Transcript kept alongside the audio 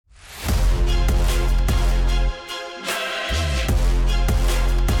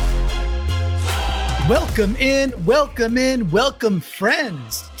Welcome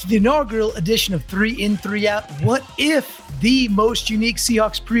friends to the inaugural edition of 3 In, 3 Out. What If, the most unique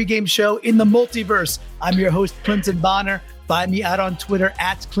Seahawks pregame show in the multiverse. I'm your host, Clinton Bonner. Find me out on Twitter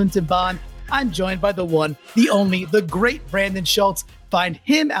at Clinton Bond. I'm joined by the one, the only, the great Brandon Schultz. Find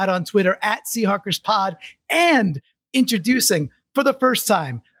him out on Twitter at SeahawkersPod. And introducing for the first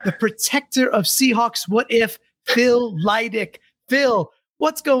time, the protector of Seahawks What If, Phil Leidick. Phil,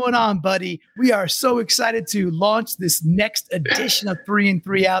 what's going on, buddy? We are so excited to launch this next edition of 3 In,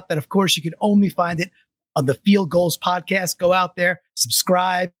 3 Out that, of course, you can only find it on the Field Goals podcast. Go out there,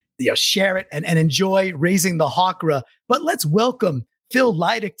 subscribe, share it, and enjoy raising the Hawkra. But let's welcome Phil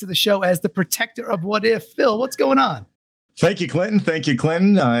Leidick to the show as the protector of What If. Phil, what's going on? Thank you,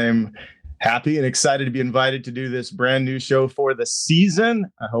 Clinton. I'm happy and excited to be invited to do this brand new show for the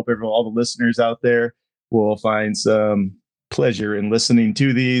season. I hope all the listeners out there will find some pleasure in listening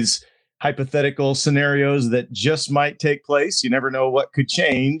to these hypothetical scenarios that just might take place. You never know what could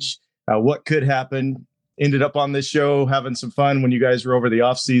change, what could happen. Ended up on this show having some fun when you guys were over the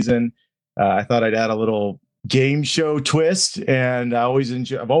off season. I thought I'd add a little game show twist, and I've always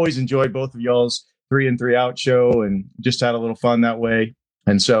enjoyed both of y'all's 3 In, 3 Out show, and just had a little fun that way.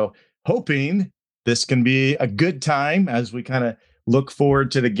 And so, hoping this can be a good time as we kind of look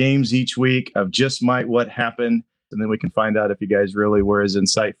forward to the games each week of just what happened. And then we can find out if you guys really were as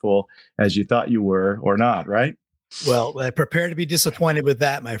insightful as you thought you were or not, right? Well, prepare to be disappointed with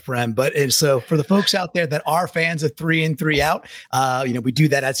that, my friend. But so for the folks out there that are fans of 3 In, 3 Out, we do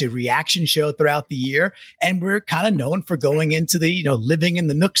that as a reaction show throughout the year. And we're kind of known for going into the, living in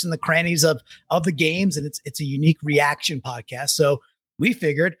the nooks and the crannies of the games. And it's a unique reaction podcast. So we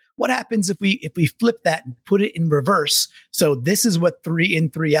figured, what happens if we flip that and put it in reverse? So this is what 3 In,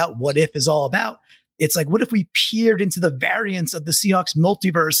 3 Out, What If is all about. It's like, what if we peered into the variants of the Seahawks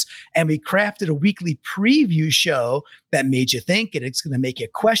multiverse and we crafted a weekly preview show that made you think, and it's going to make you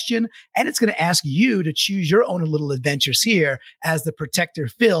question, and it's going to ask you to choose your own little adventures here as the protector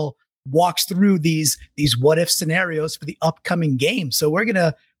Phil walks through these what if scenarios for the upcoming game. So we're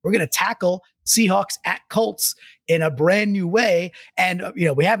gonna tackle Seahawks at Colts in a brand new way. And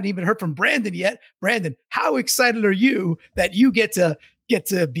we haven't even heard from Brandon yet. Brandon, how excited are you that you get to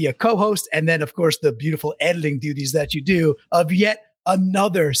be a co-host, and then, of course, the beautiful editing duties that you do of yet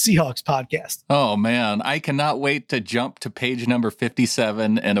another Seahawks podcast? Oh, man, I cannot wait to jump to page number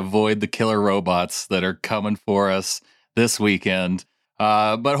 57 and avoid the killer robots that are coming for us this weekend.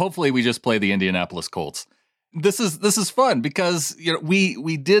 But hopefully we just play the Indianapolis Colts. This is fun because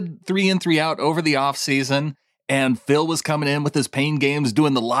we did 3 In, 3 Out over the off season, and Phil was coming in with his pain games,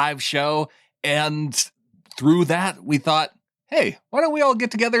 doing the live show. And through that, we thought, hey, why don't we all get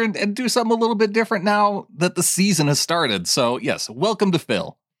together and do something a little bit different now that the season has started? So, yes, welcome to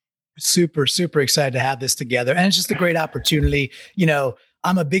Phil. Super, super excited to have this together. And it's just a great opportunity.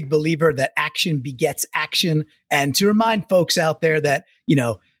 I'm a big believer that action begets action. And to remind folks out there that,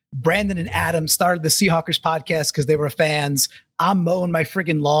 Brandon and Adam started the Seahawkers podcast because they were fans. I'm mowing my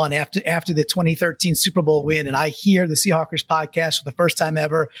friggin' lawn after the 2013 Super Bowl win, and I hear the Seahawkers podcast for the first time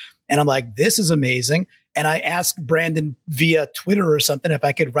ever. And I'm like, this is amazing. And I asked Brandon via Twitter or something if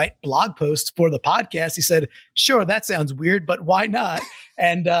I could write blog posts for the podcast. He said, sure, that sounds weird, but why not?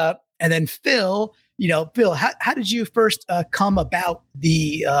 And then Phil, Phil, how did you first come about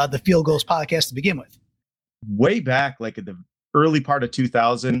the Field Goals podcast to begin with? Way back, like at the early part of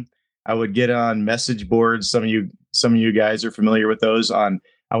 2000, I would get on message boards. Some of you guys are familiar with those. I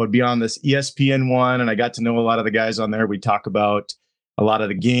would be on this ESPN one, and I got to know a lot of the guys on there. We talk about a lot of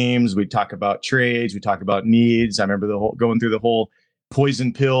the games. We talk about trades. We talk about needs. I remember going through the whole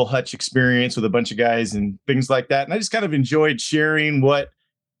poison pill hutch experience with a bunch of guys and things like that. And I just kind of enjoyed sharing what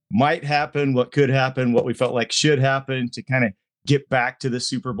might happen, what could happen, what we felt like should happen to kind of get back to the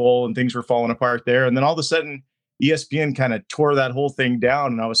Super Bowl, and things were falling apart there. And then all of a sudden, ESPN kind of tore that whole thing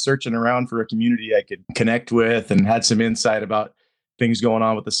down, and I was searching around for a community I could connect with and had some insight about things going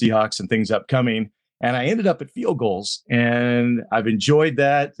on with the Seahawks and things upcoming. And I ended up at Field Goals, and I've enjoyed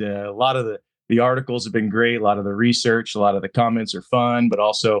that. A lot of the articles have been great. A lot of the research, a lot of the comments are fun, but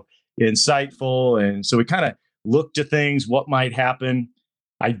also insightful. And so we kind of looked at things, what might happen.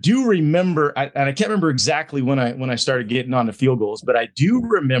 I do remember, and I can't remember exactly when I started getting on the Field Goals, but I do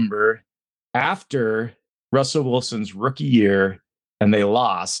remember after Russell Wilson's rookie year and they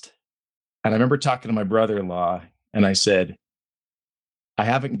lost. And I remember talking to my brother-in-law, and I said, I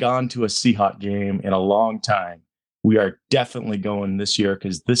haven't gone to a Seahawk game in a long time. We are definitely going this year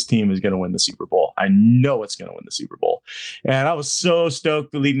because this team is going to win the Super Bowl. I know it's going to win the Super Bowl. And I was so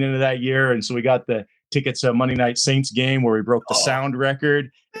stoked leading into that year. And so we got the tickets to Monday Night Saints game where we broke the sound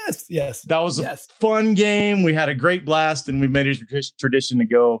record. Yes. That was a fun game. We had a great blast, and we made it a tradition to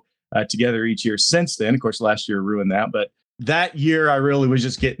go together each year since then. Of course, last year ruined that, but that year I really was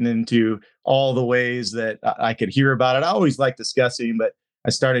just getting into all the ways that I could hear about it. I always like discussing, but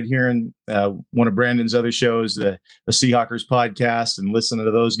I started hearing one of Brandon's other shows, the Seahawkers podcast, and listening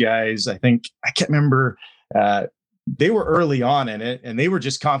to those guys. I can't remember. They were early on in it, and they were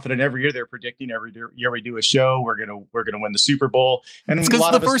just confident every year. They're predicting every year we do a show, we're gonna win the Super Bowl. And it's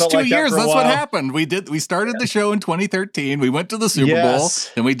because the first 2 years, that's what happened. We started the show in 2013. We went to the Super Bowl,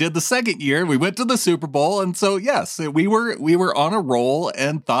 and we did the second year. We went to the Super Bowl, and so yes, we were on a roll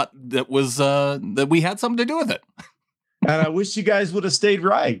and thought that was that we had something to do with it. And I wish you guys would have stayed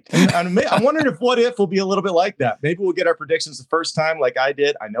right. And I'm wondering if What If will be a little bit like that. Maybe we'll get our predictions the first time like I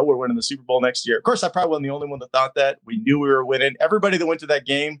did. I know we're winning the Super Bowl next year. Of course, I probably wasn't the only one that thought that. We knew we were winning. Everybody that went to that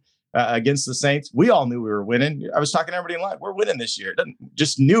game against the Saints, we all knew we were winning. I was talking to everybody in line. We're winning this year.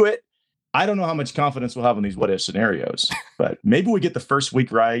 Just knew it. I don't know how much confidence we'll have in these what if scenarios, but maybe we get the first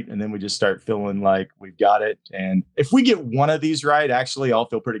week right, and then we just start feeling like we've got it. And if we get one of these right, actually, I'll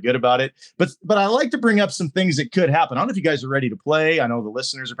feel pretty good about it. But I like to bring up some things that could happen. I don't know if you guys are ready to play. I know the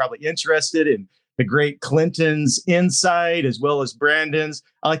listeners are probably interested in the great Clinton's insight as well as Brandon's.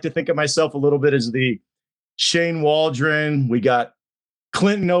 I like to think of myself a little bit as the Shane Waldron. We got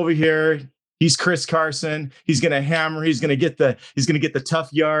Clinton over here. He's Chris Carson. He's going to hammer. He's going to get the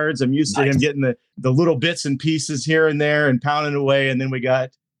tough yards. I'm used to him getting the little bits and pieces here and there and pounding away. And then we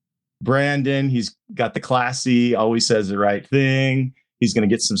got Brandon. He's got the classy, always says the right thing. He's going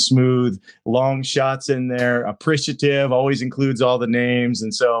to get some smooth, long shots in there. Appreciative, always includes all the names.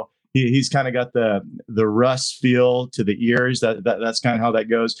 And so he's kind of got the Russ feel to the ears. That's kind of how that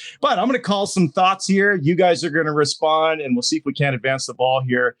goes. But I'm going to call some thoughts here. You guys are going to respond, and we'll see if we can advance the ball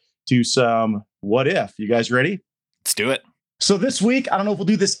here to some what if. You guys ready? Let's do it. So this week, I don't know if we'll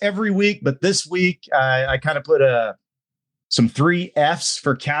do this every week, but this week I kind of put some 3 F's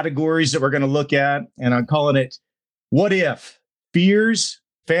for categories that we're going to look at, and I'm calling it what if, fears,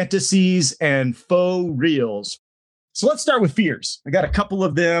 fantasies, and faux reals. So let's start with fears. I got a couple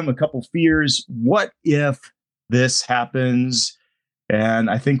of them, a couple fears. What if this happens? And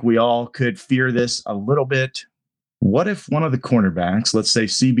I think we all could fear this a little bit. What if one of the cornerbacks, let's say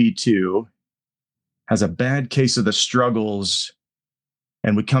CB2, has a bad case of the struggles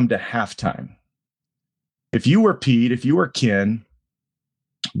and we come to halftime? If you were Pete, if you were Ken,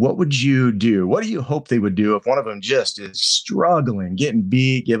 what would you do? What do you hope they would do if one of them just is struggling, getting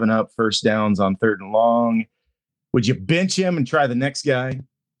beat, giving up first downs on 3rd and long? Would you bench him and try the next guy?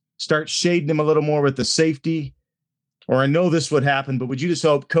 Start shading him a little more with the safety? Or I know this would happen, but would you just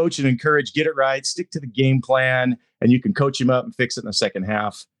hope, coach and encourage, get it right, stick to the game plan, and you can coach him up and fix it in the second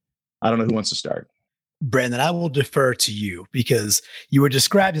half? I don't know who wants to start. Brandon, I will defer to you because you were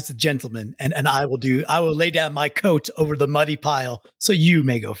described as a gentleman, and I will lay down my coat over the muddy pile, so you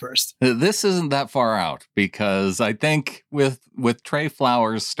may go first. This isn't that far out because I think with Trey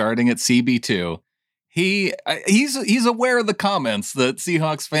Flowers starting at CB2, he's aware of the comments that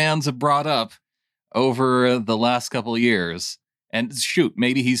Seahawks fans have brought up over the last couple of years. And shoot,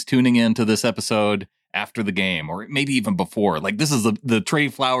 maybe he's tuning into this episode after the game, or maybe even before. Like, this is the Trey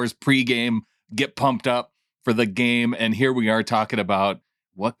Flowers pregame, get pumped up for the game. And here we are talking about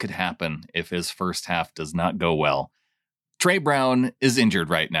what could happen if his first half does not go well. Trey Brown is injured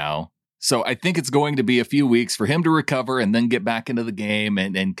right now. So I think it's going to be a few weeks for him to recover and then get back into the game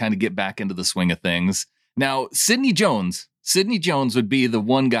and kind of get back into the swing of things. Now, Sidney Jones would be the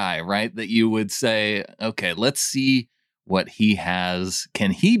one guy, right, that you would say, okay, let's see what he has.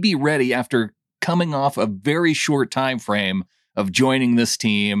 Can he be ready after coming off a very short time frame of joining this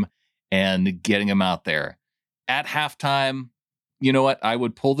team and getting him out there? At halftime, you know what? I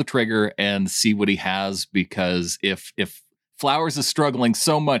would pull the trigger and see what he has, because if Flowers is struggling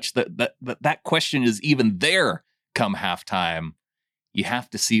so much that question is even there come halftime, you have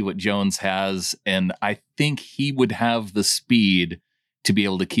to see what Jones has. And I think he would have the speed to be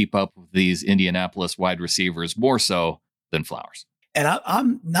able to keep up with these Indianapolis wide receivers more so than Flowers. And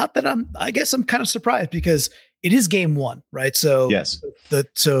I guess I'm kind of surprised because it is game 1, right? So yes.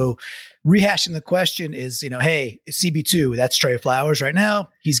 So rehashing the question is, hey, CB2, that's Trey Flowers right now.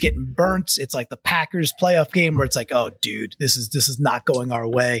 He's getting burnt. It's like the Packers playoff game where it's like, oh, dude, this is not going our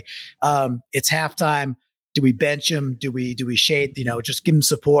way. It's halftime. Do we bench him? Do we shade, just give him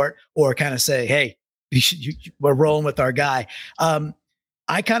support, or kind of say, hey, we're rolling with our guy?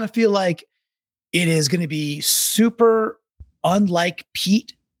 I kind of feel like it is going to be super unlike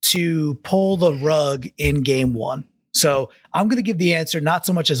Pete to pull the rug in game 1. So I'm going to give the answer not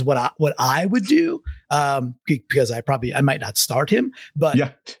so much as what I would do, because I might not start him, but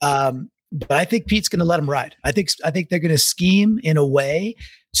Yeah. But I think Pete's going to let him ride. I think they're going to scheme in a way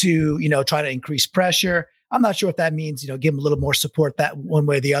to, try to increase pressure. I'm not sure if that means, give him a little more support that one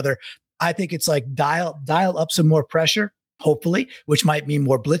way or the other. I think it's like dial up some more pressure, hopefully, which might mean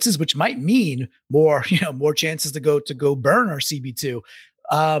more blitzes, which might mean more, more chances to go burn our CB2.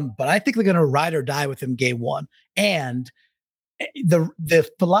 But I think they're going to ride or die with him game one. And the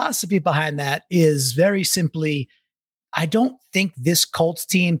philosophy behind that is very simply, I don't think this Colts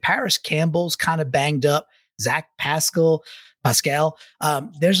team, Paris Campbell's kind of banged up, Zach Pascal.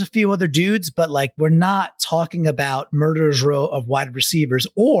 There's a few other dudes, but like we're not talking about murderer's row of wide receivers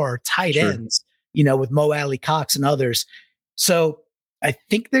or tight ends, with Mo Alley Cox and others. So I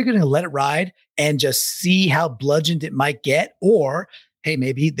think they're going to let it ride and just see how bludgeoned it might get. Or, hey,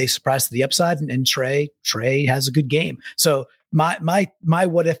 maybe they surprise to the upside and Trey has a good game. So my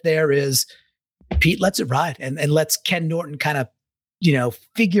what if there is Pete lets it ride and lets Ken Norton kind of,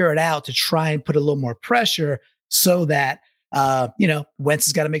 figure it out to try and put a little more pressure so that, Wentz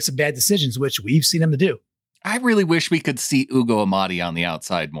has got to make some bad decisions, which we've seen him to do. I really wish we could see Ugo Amadi on the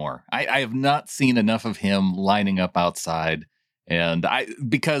outside more. I have not seen enough of him lining up outside. And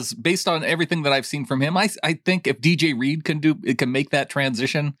because based on everything that I've seen from him, I think if DJ Reed can make that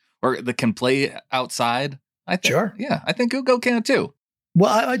transition or that can play outside, I think Ugo can too.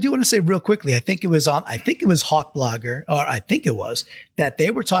 Well, I do want to say real quickly, I think it was Hawk Blogger, or I think it was, that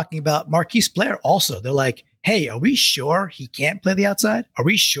they were talking about Marquise Blair also. They're like, hey, are we sure he can't play the outside? Are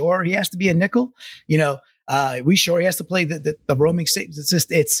we sure he has to be a nickel? Are we sure he has to play the roaming safety?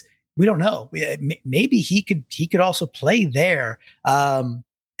 We don't know. Maybe he could also play there.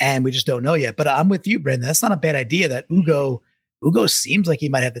 And we just don't know yet. But I'm with you, Brendan. That's not a bad idea that Ugo seems like he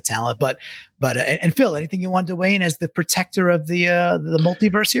might have the talent, but and Phil, anything you wanted to weigh in as the protector of the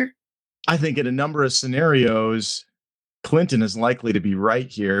multiverse here? I think in a number of scenarios, Clinton is likely to be right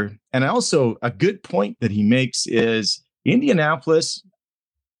here. And also a good point that he makes is Indianapolis.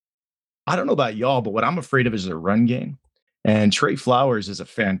 I don't know about y'all, but what I'm afraid of is their run game. And Trey Flowers is a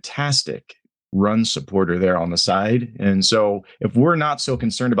fantastic run supporter there on the side. And so if we're not so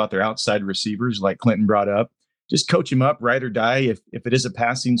concerned about their outside receivers, like Clinton brought up, just coach him up, ride or die. If it is a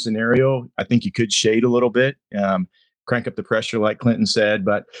passing scenario, I think you could shade a little bit, crank up the pressure like Clinton said.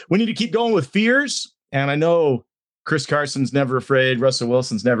 But we need to keep going with fears. And I know Chris Carson's never afraid. Russell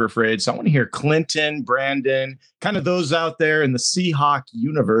Wilson's never afraid. So I want to hear Clinton, Brandon, kind of those out there in the Seahawk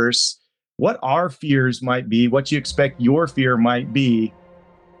universe, what our fears might be, what you expect your fear might be,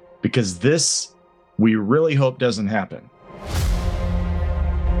 because this we really hope doesn't happen.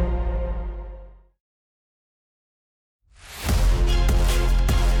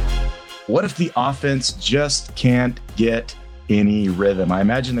 What if the offense just can't get any rhythm? I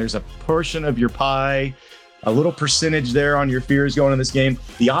imagine there's a portion of your pie, a little percentage there on your fears going in this game.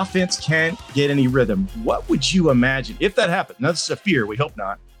 The offense can't get any rhythm. What would you imagine if that happened? Now, this is a fear. We hope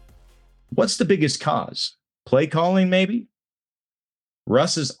not. What's the biggest cause? Play calling, maybe?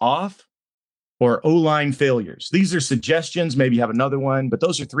 Russ is off? Or O-line failures? These are suggestions. Maybe you have another one, but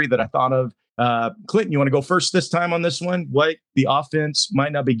those are three that I thought of. Clinton, you want to go first this time on this one? What the offense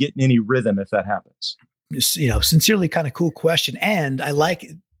might not be getting any rhythm if that happens? Sincerely kind of cool question. And I like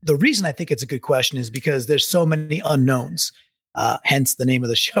the reason I think it's a good question is because there's so many unknowns, hence the name of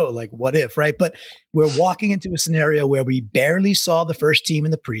the show, like what if, right? But we're walking into a scenario where we barely saw the first team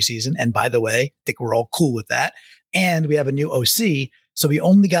in the preseason. And by the way, I think we're all cool with that. And we have a new OC. So we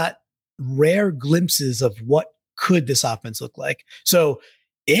only got rare glimpses of what could this offense look like. So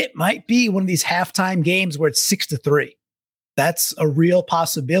it might be one of these halftime games where it's 6-3. That's a real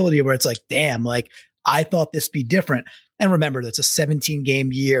possibility where it's like, damn, like I thought this be different. And remember, that's a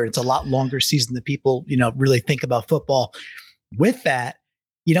 17-game year. It's a lot longer season than people, really think about football. With that,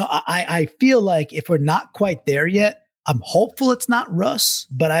 I feel like if we're not quite there yet, I'm hopeful it's not Russ,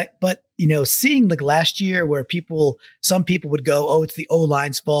 but seeing like last year where some people would go, oh, it's the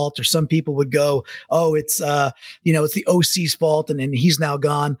O-line's fault, or some people would go, oh, it's it's the OC's fault, and he's now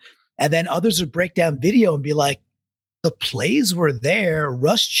gone. And then others would break down video and be like, the plays were there.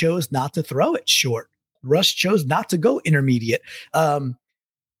 Russ chose not to throw it short. Russ chose not to go intermediate.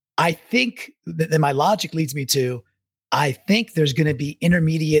 I think that my logic leads me to, I think there's going to be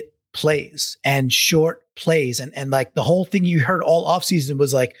intermediate plays and short plays. And like the whole thing you heard all offseason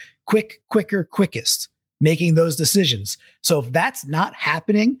was like quicker, quickest, making those decisions. So if that's not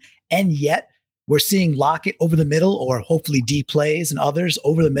happening, and yet we're seeing Lockett over the middle, or hopefully D plays and others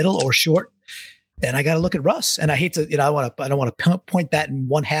over the middle or short, then I got to look at Russ. And I hate to, I don't want to point that in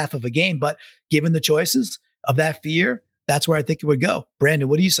one half of a game, but given the choices of that fear, that's where I think it would go. Brandon,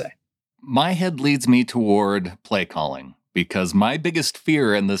 what do you say? My head leads me toward play calling because my biggest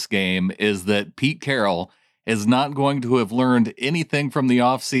fear in this game is that Pete Carroll is not going to have learned anything from the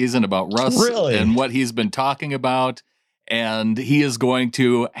offseason about Russ and what he's been talking about. And he is going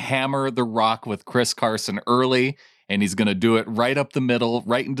to hammer the rock with Chris Carson early, and he's going to do it right up the middle,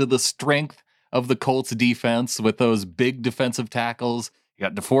 right into the strength of the Colts defense with those big defensive tackles. You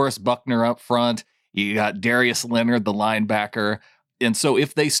got DeForest Buckner up front. You got Darius Leonard, the linebacker. And so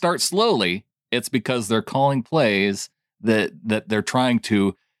if they start slowly, it's because they're calling plays that they're trying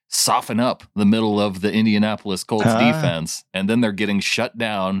to soften up the middle of the Indianapolis Colts defense, and then they're getting shut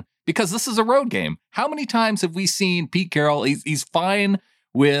down because this is a road game. How many times have we seen Pete Carroll? He's fine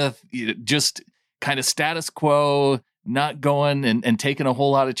with just kind of status quo, not going and taking a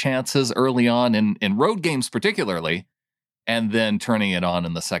whole lot of chances early on in road games particularly, and then turning it on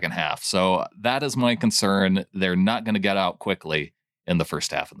in the second half. So that is my concern. They're not going to get out quickly in the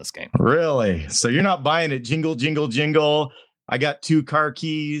first half of this game. Really? So you're not buying it jingle, jingle, jingle. I got 2 car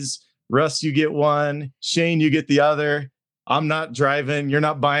keys. Russ, you get 1. Shane, you get the other. I'm not driving. You're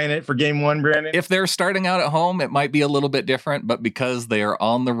not buying it for game 1, Brandon? If they're starting out at home, it might be a little bit different, but because they are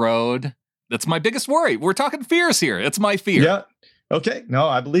on the road, that's my biggest worry. We're talking fears here. It's my fear. Yeah. Okay. No,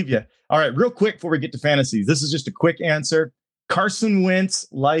 I believe you. All right. Real quick before we get to fantasies, this is just a quick answer. Carson Wentz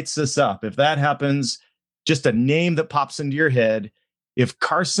lights us up. If that happens, just a name that pops into your head. If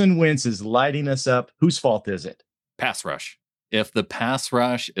Carson Wentz is lighting us up, whose fault is it? Pass rush. If the pass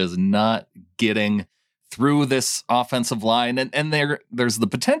rush is not getting through this offensive line, and there's the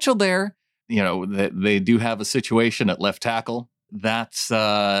potential there, that they do have a situation at left tackle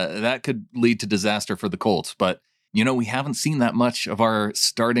that could lead to disaster for the Colts. But we haven't seen that much of our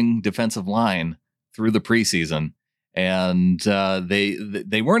starting defensive line through the preseason, and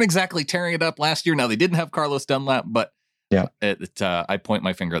they weren't exactly tearing it up last year. Now they didn't have Carlos Dunlap, but yeah, I point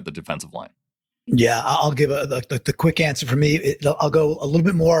my finger at the defensive line. Yeah, I'll give the quick answer for me. I'll go a little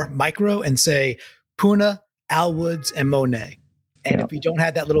bit more micro and say Puna, Al Woods, and Monet. And if we don't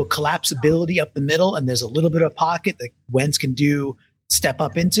have that little collapsibility up the middle and there's a little bit of pocket that Wentz can step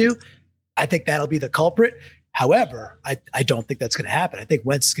up into, I think that'll be the culprit. However, I don't think that's going to happen. I think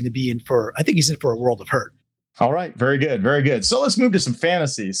Wentz is going to be he's in for a world of hurt. All right. Very good. Very good. So let's move to some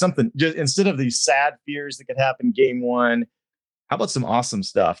fantasy. Something just instead of these sad fears that could happen game 1. How about some awesome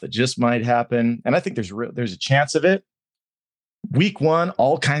stuff that just might happen? And I think there's a chance of it. Week 1,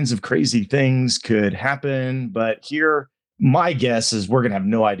 all kinds of crazy things could happen. But here, my guess is we're going to have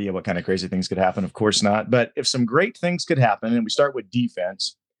no idea what kind of crazy things could happen. Of course not. But if some great things could happen, and we start with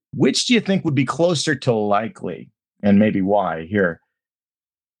defense, which do you think would be closer to likely? And maybe why? Here,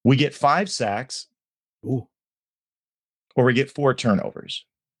 we get 5 sacks. Ooh. Or we get 4 turnovers.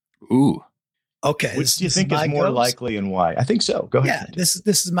 Ooh. Okay. Which do you think is more likely and why? I think so. Go ahead. Yeah, this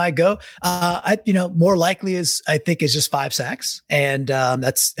is my go. More likely is just 5 sacks, and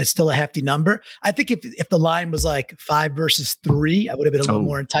that's still a hefty number. I think if the line was like 5 versus 3, I would have been a little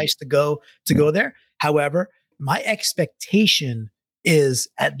more enticed to go there. However, my expectation is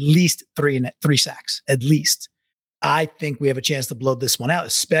at least 3 sacks, at least. I think we have a chance to blow this one out,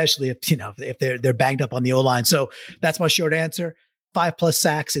 especially if they're banged up on the O-line. So that's my short answer. 5+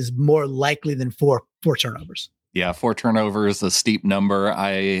 sacks is more likely than 4 turnovers. Yeah, 4 turnovers, a steep number.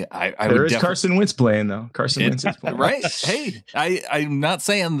 There is Carson Wentz playing though. Carson Wentz is playing. Right. Hey, I'm not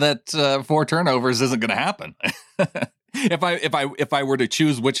saying that 4 turnovers isn't going to happen. If I were to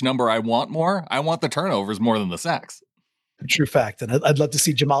choose which number I want more, I want the turnovers more than the sacks. True fact, and I'd love to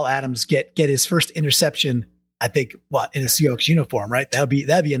see Jamal Adams get his first interception. I think in a Seahawks uniform, right? That'd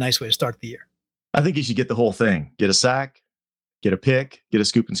be a nice way to start the year. I think you should get the whole thing. Get a sack, get a pick, get a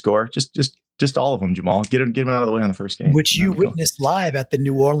scoop and score. Just all of them, Jamal. Get them out of the way on the first game. Which you witnessed live at the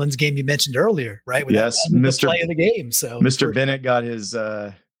New Orleans game you mentioned earlier, right? Yes, Mr. Play of the game. So Mr. Bennett got his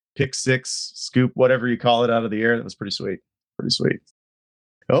pick 6 scoop, whatever you call it, out of the air. That was pretty sweet. Pretty sweet.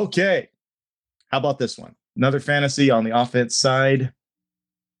 Okay. How about this one? Another fantasy on the offense side.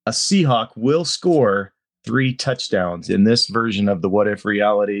 A Seahawk will score 3 touchdowns in this version of the what if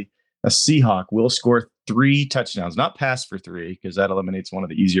reality. A Seahawk will score 3 touchdowns, not pass for 3, because that eliminates one of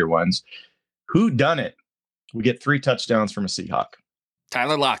the easier ones. Who done it? We get 3 touchdowns from a Seahawk.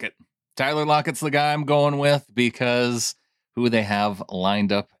 Tyler Lockett. Tyler Lockett's the guy I'm going with because who they have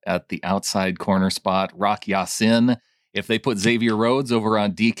lined up at the outside corner spot, Rock Ya-Sin. If they put Xavier Rhodes over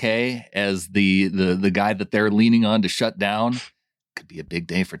on DK as the guy that they're leaning on to shut down, could be a big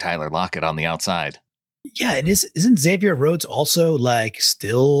day for Tyler Lockett on the outside. Yeah, and isn't Xavier Rhodes also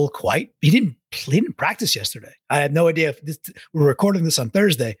still quite? He didn't practice yesterday. I had no idea if we're recording this on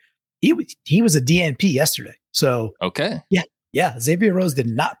Thursday. He was a DNP yesterday. So okay, yeah, Yeah, Xavier Rhodes did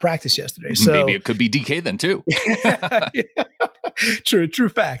not practice yesterday. So maybe it could be DK then too. True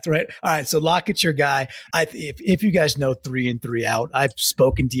fact, right? All right, so Lockett's your guy. If you guys know 3 and 3 out, I've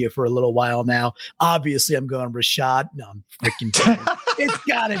spoken to you for a little while now. Obviously, I'm going Rashad. No, I'm freaking kidding. It's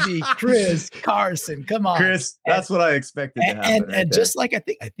got to be Chris Carson. Come on, Chris. That's what I expected to happen. And just like I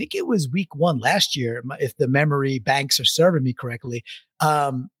think it was week 1 last year, if the memory banks are serving me correctly.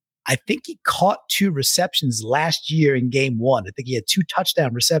 I think he caught 2 receptions last year in game 1. I think he had 2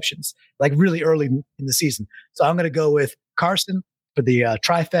 touchdown receptions, like really early in the season. So I'm going to go with Carson for the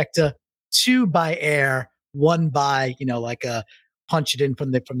trifecta, 2 by air, 1 by, like a punch it in from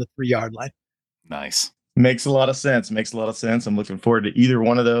the 3-yard line. Nice. Makes a lot of sense. I'm looking forward to either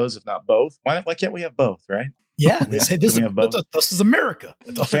one of those, if not both. Why can't we have both, right? Yeah. This is America.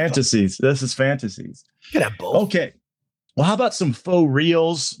 Fantasies. This is fantasies. You could have both. Okay. Well, how about some faux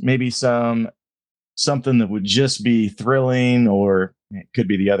reels? Maybe something that would just be thrilling, or it could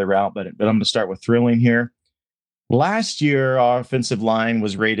be the other route, but I'm going to start with thrilling here. Last year, our offensive line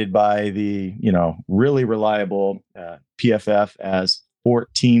was rated by the, really reliable PFF as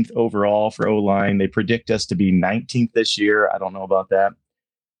 14th overall for O-line. They predict us to be 19th this year. I don't know about that.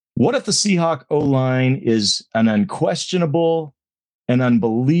 What if the Seahawk O-line is an unquestionable and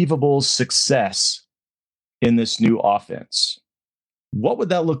unbelievable success in this new offense? What would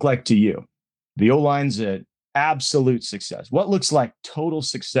that look like to you? The O-line's an absolute success. What looks like total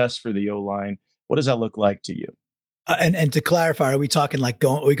success for the O-line? What does that look like to you? And to clarify, are we talking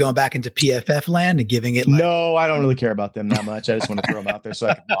are we going back into PFF land and giving it? No, I don't really care about them that much. I just want to throw them out there so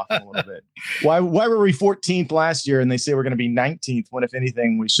I can mock them a little bit. Why were we 14th last year and they say we're going to be 19th when, if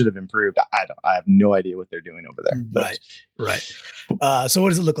anything, we should have improved? I have no idea what they're doing over there. Right. So what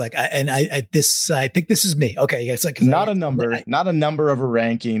does it look like? I think this is me. Okay, it's like not a number of a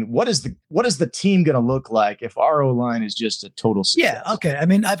ranking. What is the team going to look like if our O-line is just a total success? Yeah. Okay. I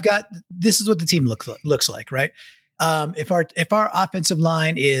mean, this is what the team looks like, right? If our offensive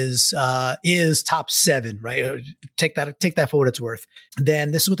line is top 7, right? Take that for what it's worth.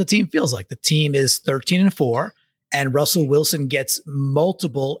 Then this is what the team feels like. The team is 13 and 4, and Russell Wilson gets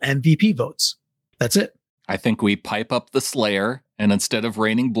multiple MVP votes. That's it. I think we pipe up the Slayer, and instead of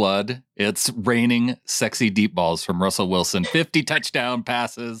raining blood, it's raining sexy deep balls from Russell Wilson. 50 touchdown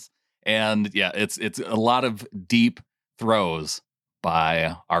passes, and yeah, it's a lot of deep throws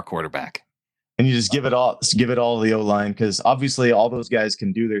by our quarterback. And you just give it all to the O-line, because obviously all those guys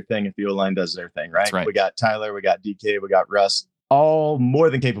can do their thing if the O-line does their thing, right? That's right. We got Tyler, we got DK, we got Russ, all more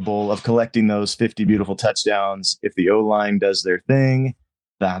than capable of collecting those 50 beautiful touchdowns. If the O-line does their thing,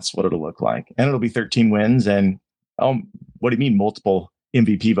 that's what it'll look like. And it'll be 13 wins. And what do you mean multiple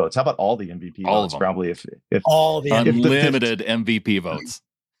MVP votes? How about all the MVP all votes? Probably if all the unlimited MVP votes.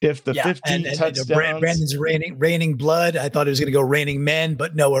 If the 15 touchdowns, Brandon's raining blood. I thought it was going to go raining men,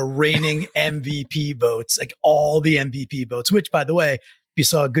 but no, we're raining MVP votes, like all the MVP votes. Which, by the way, if you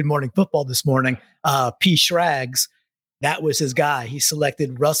saw Good Morning Football this morning, P. Schrags, that was his guy. He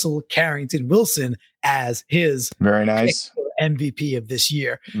selected Russell Carrington Wilson as his very nice MVP of this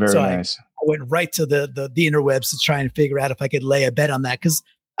year. Very nice. I went right to the interwebs to try and figure out if I could lay a bet on that, because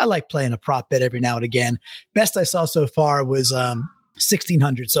I like playing a prop bet every now and again. Best I saw so far was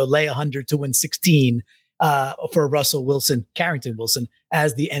 1,600. So lay 100 to win 16 for Russell Wilson, Carrington Wilson,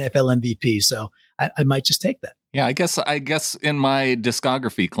 as the NFL MVP. So I might just take that. Yeah, I guess in my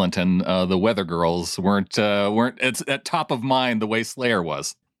discography, Clinton, the Weather Girls weren't it's at top of mind the way Slayer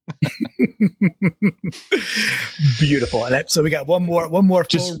was. Beautiful. So we got one more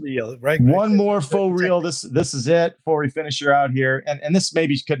faux reel, right? One more faux reel. This is it before we finish her out here. And this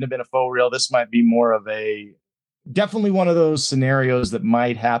maybe couldn't have been a faux reel. This might be more of definitely one of those scenarios that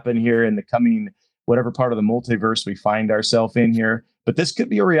might happen here in the coming, whatever part of the multiverse we find ourselves in here. But this could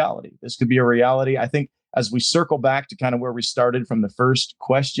be a reality. I think as we circle back to kind of where we started from the first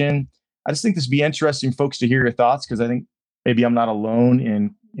question, I just think this would be interesting, folks, to hear your thoughts, because I think maybe I'm not alone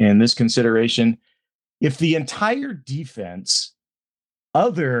in this consideration. If the entire defense,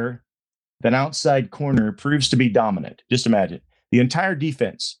 other than outside corner, proves to be dominant, just imagine the entire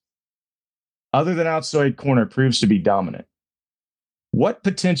defense, other than outside corner, proves to be dominant. What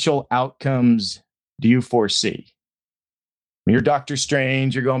potential outcomes do you foresee? You're Dr.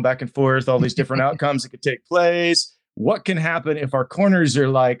 Strange, you're going back and forth, all these different outcomes that could take place. What can happen if our corners are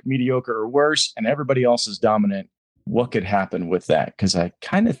like mediocre or worse and everybody else is dominant? What could happen with that? Because I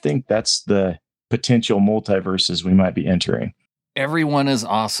kind of think that's the potential multiverses we might be entering. Everyone is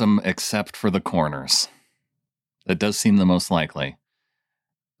awesome except for the corners. That does seem the most likely.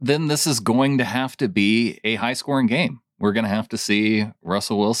 Then this is going to have to be a high-scoring game. we're going to have to see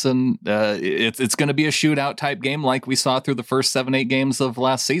Russell Wilson. It's going to be a shootout type game like we saw through the first 7-8 games of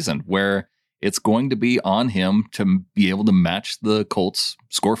last season, where it's going to be on him to be able to match the Colts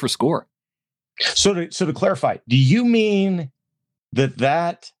score for score. So to clarify, do you mean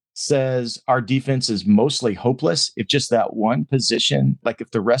that says our defense is mostly hopeless if just that one position, like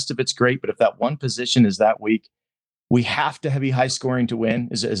if the rest of it's great, but if that one position is that weak, we have to be high scoring to win?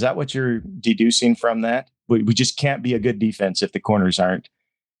 Is that what you're deducing from that? We just can't be a good defense if the corners aren't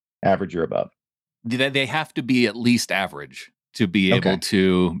average or above. They have to be at least average to be able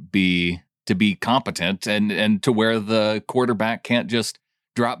to be competent and to where the quarterback can't just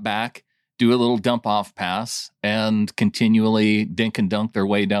drop back, do a little dump off pass, and continually dink and dunk their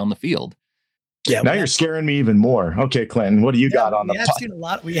way down the field. Yeah. Now you're scaring me even more. Okay, Clinton, what do you got on the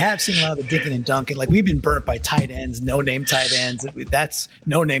pot? We have seen a lot of the dinking and dunking. Like, we've been burnt by tight ends, no-name tight ends. That's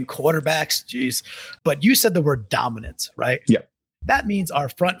no-name quarterbacks. Jeez. But you said the word dominance, right? Yep. That means our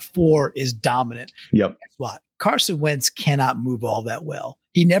front four is dominant. Yep. Guess what? Carson Wentz cannot move all that well.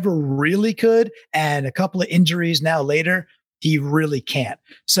 He never really could. And a couple of injuries now later, he really can't.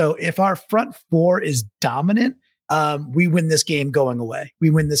 So if our front four is dominant, we win this game going away. We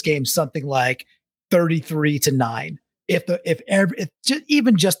win this game something like 33-9. If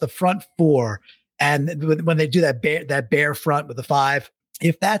even just the front four, and when they do that bear front with the 5,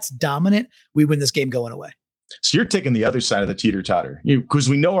 if that's dominant, we win this game going away. So you're taking the other side of the teeter-totter, because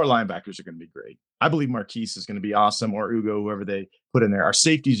we know our linebackers are going to be great. I believe Marquise is going to be awesome, or Ugo, whoever they put in there. Our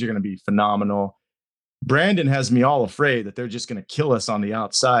safeties are going to be phenomenal. Brandon has me all afraid that they're just going to kill us on the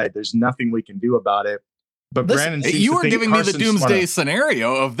outside. There's nothing we can do about it. But Brandon, you were giving me the doomsday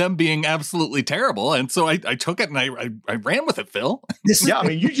scenario of them being absolutely terrible, and so I took it and I ran with it, Phil. Yeah, I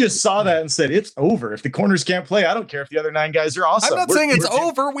mean, you just saw that and said it's over. If the corners can't play, I don't care if the other 9 guys are awesome. I'm not saying it's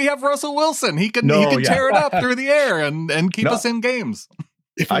over. We have Russell Wilson. He can tear it up through the air and keep us in games.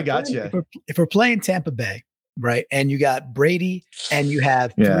 I got you. If we're playing Tampa Bay, right, and you got Brady, and you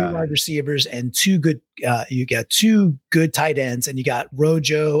have 3 wide receivers and 2 good, you got 2 good tight ends, and you got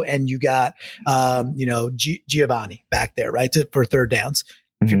Rojo, and you got Giovanni back there, right, for third downs.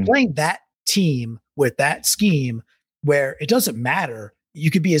 If you're playing that team with that scheme, where it doesn't matter,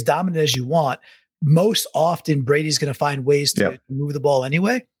 you could be as dominant as you want. Most often, Brady's going to find ways to move the ball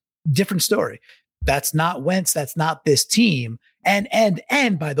anyway. Different story. That's not Wentz. That's not this team. And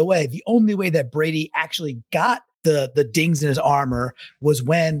by the way, the only way that Brady actually got the dings in his armor was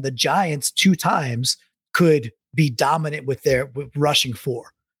when the Giants 2 times could be dominant with rushing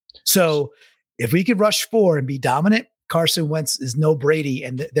 4. So if we could rush 4 and be dominant, Carson Wentz is no Brady,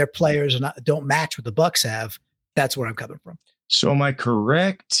 and their players don't match what the Bucs have. That's where I'm coming from. So am I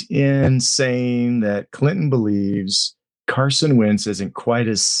correct in saying that Clinton believes Carson Wentz isn't quite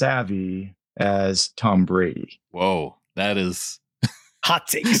as savvy as Tom Brady? Whoa, that is hot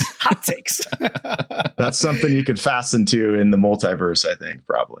takes. That's something you could fasten to in the multiverse, I think,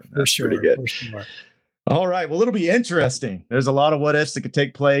 probably. That's pretty good. For sure. All right. Well, it'll be interesting. There's a lot of what ifs that could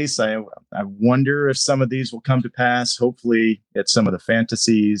take place. I wonder if some of these will come to pass. Hopefully it's some of the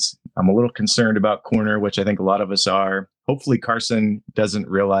fantasies. I'm a little concerned about corner, which I think a lot of us are. Hopefully Carson doesn't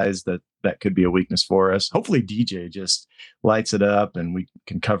realize that could be a weakness for us. Hopefully DJ just lights it up and we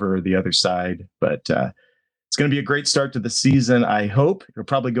can cover the other side. But it's going to be a great start to the season. I hope it'll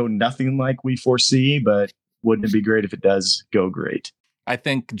probably go nothing like we foresee, but wouldn't it be great if it does go great? I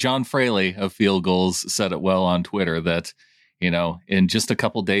think John Fraley of Field Goals said it well on Twitter that, in just a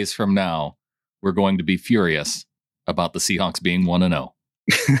couple days from now, we're going to be furious about the Seahawks being 1-0.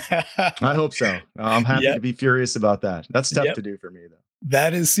 I hope so. I'm happy to be furious about that. That's tough to do for me, though.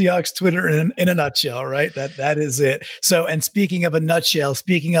 That is Seahawks Twitter in a nutshell, right? That is it. So, and speaking of a nutshell,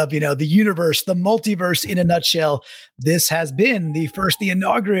 speaking of, the universe, the multiverse in a nutshell, this has been the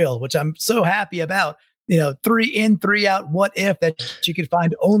inaugural, which I'm so happy about. 3 in, 3 out, what if, that you can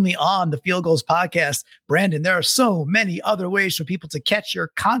find only on the Field Goals podcast. Brandon, there are so many other ways for people to catch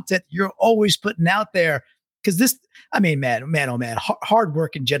your content you're always putting out there. Because this, man, oh man,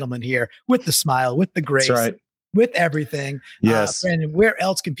 hardworking gentleman here with the smile, with the grace, right, with everything. Yes. Brandon, where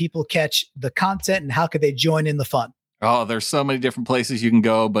else can people catch the content, and how could they join in the fun? Oh, there's so many different places you can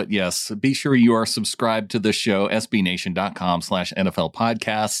go, but yes, be sure you are subscribed to the show, sbnation.com/NFL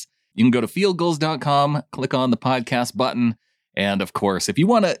podcasts. You can go to fieldgoals.com, click on the podcast button. And of course, if you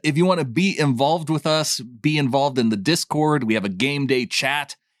want to be involved with us, be involved in the Discord. We have a game day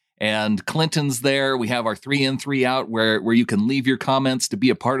chat, and Clinton's there. We have our 3 in, 3 out where you can leave your comments to be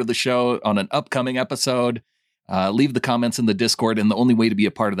a part of the show on an upcoming episode. Leave the comments in the Discord. And the only way to be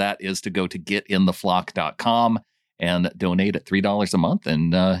a part of that is to go to getintheflock.com and donate at $3 a month.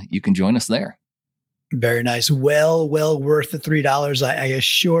 And you can join us there. Very nice. Well worth the $3, I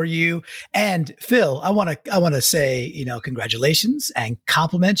assure you. And Phil, I want to say, congratulations and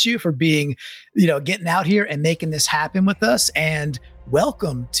compliment you for being, getting out here and making this happen with us. And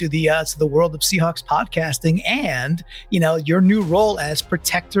welcome to the world of Seahawks podcasting and, your new role as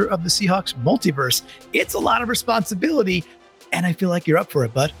protector of the Seahawks multiverse. It's a lot of responsibility, and I feel like you're up for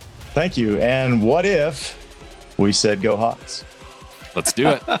it, bud. Thank you. And what if we said go Hawks? Let's do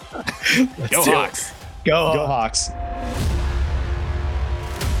it. Go Hawks. Go Hawks.